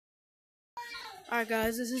Alright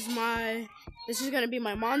guys, this is gonna be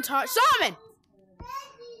my montage. Solomon!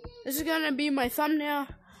 This is gonna be my thumbnail.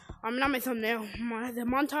 Not my thumbnail, the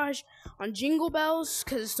montage on Jingle Bells,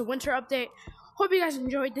 because it's the winter update. Hope you guys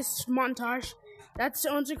enjoyed this montage. That's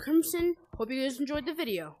Owens and Crimson. Hope you guys enjoyed the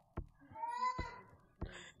video.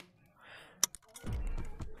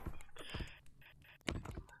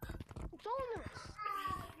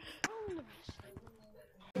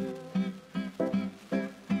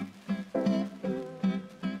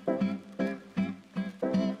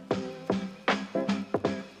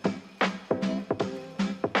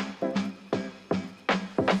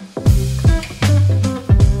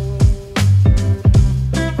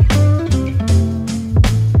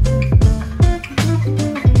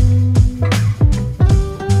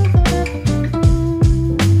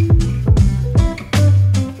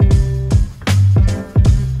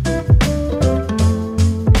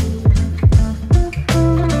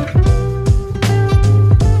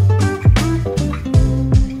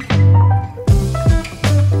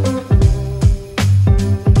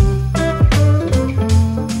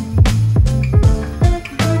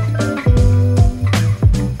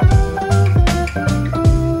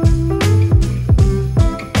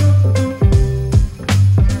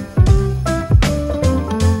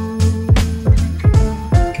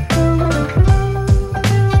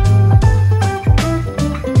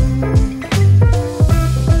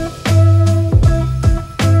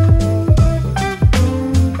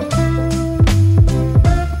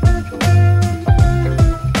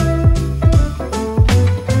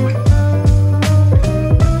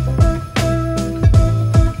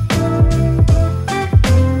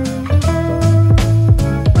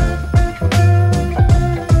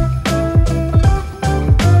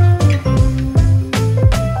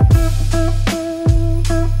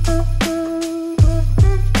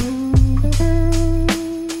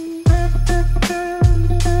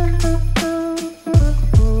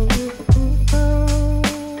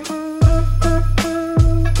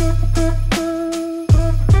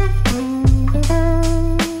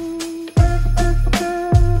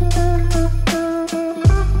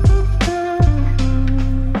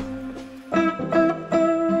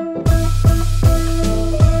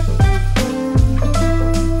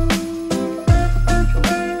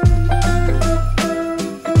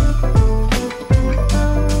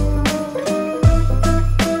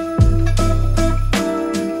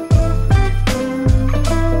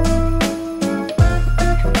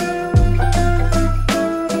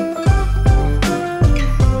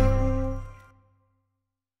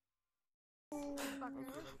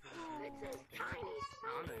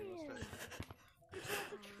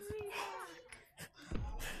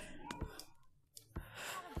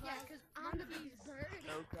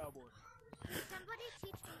 No cowboy. Somebody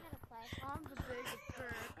teach me how to play. I'm the biggest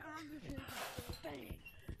bird. I'm the biggest bird. Bang.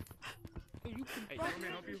 Hey, you want me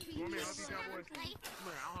to help you? You want me to help you, cowboy? Come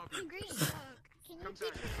here, I'll help you. Green. Can you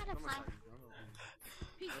teach me how to play?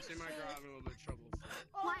 I see my girl having a little bit of trouble.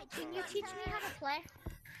 Why? Can you teach me how to play?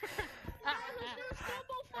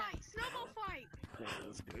 Snowball fight! Snowball fight! Yeah,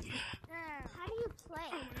 that's good. How do you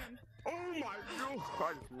play? Oh my god!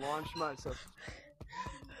 I just launched myself.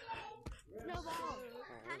 Snowball.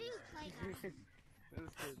 How do you play that?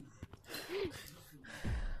 That's good.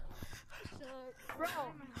 Bro.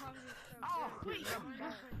 Oh, wait.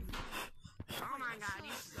 Oh my god,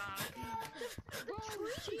 you suck. Bro,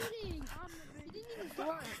 you're cheating. You didn't even do Oh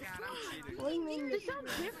my god, I'm cheating. What do you mean? This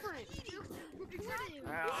sounds different.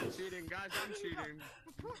 I'm cheating, guys, I'm cheating.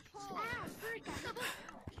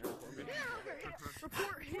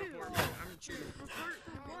 Report him. I'm cheating.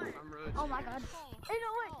 I'm really cheating. Oh my god. Hey, no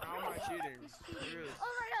way. How am I cheating? Really?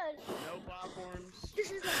 Oh my god. No platforms. This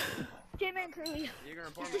is J-Man curly. You're gonna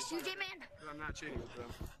report Is me? this you, J-Man? I'm not cheating, so.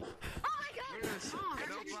 Oh my god. Look at this. No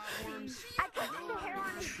platforms. I touched the hair on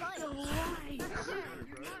his butt.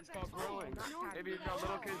 It's called growing. Maybe you've got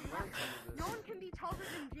little kids learn some of this. No one can be taller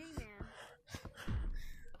than J-Man.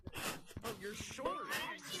 Oh, you're short.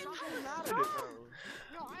 Something No, matters.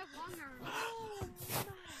 no, I have long arms.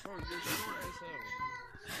 Bro, you're short as hell.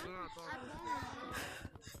 You're not talking.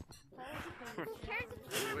 Who cares if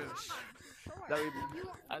you have long arms?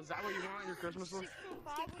 Is that what you want in your Christmas list?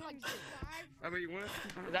 6'5", like 6'5". Is that what you want? Is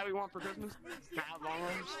that what you want for Christmas? To have long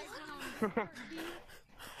arms?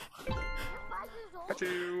 Got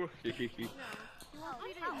you.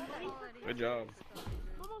 Good job.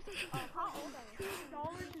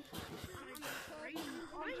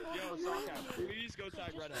 Yo, Sockeye, please go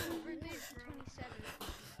tag Red Hat.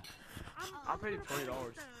 I'll pay you $20.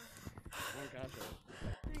 One cash out.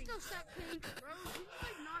 Still suck, Pink. Bro, you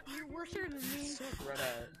like not. You're worse than me. Sick Red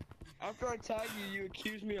Hat. After I tag you, you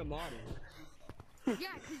accuse me of modding. Yeah,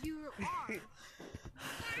 because you are.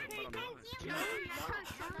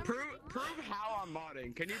 Prove how I'm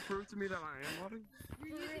modding. Can you prove to me that I am modding?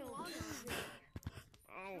 You're using longer.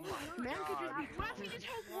 Oh my Man, could god. you- what if you just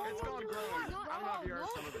have one It's gone growing. No, I don't know if you heard no,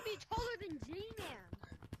 some of could it. be taller than J-Man.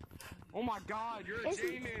 Oh my god, you're a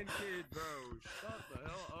J-Man kid, bro. Shut the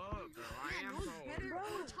hell up, bro. I am No's tall. better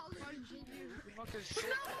or taller than J-Man. You're fucking short.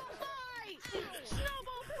 Snowball fight!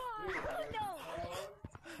 Snowball fight! No!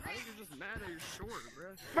 I think you're just mad that you're short, bro.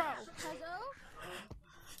 Bro. Hello?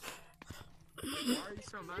 Why are you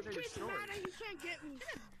so mad that you're short? You can't get me.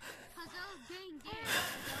 Hello, gang.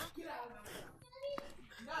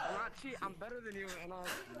 I'm not cheating. I'm better than you, and I'm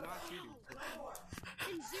not cheating.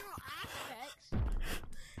 In zero aspects.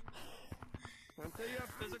 Until you have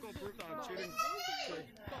physical proof that I'm cheating.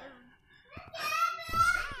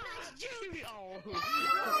 Oh.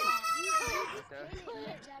 Okay.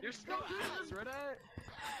 You're still ass, right?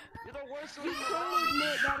 You're the worst one in the world.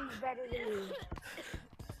 admit that he's better than you.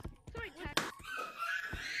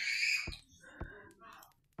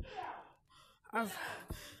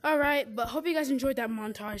 Alright, but hope you guys enjoyed that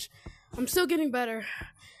montage. I'm still getting better.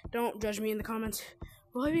 Don't judge me in the comments.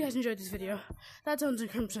 Well, hope you guys enjoyed this video. That's Owens and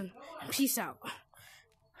Crimson. Peace out.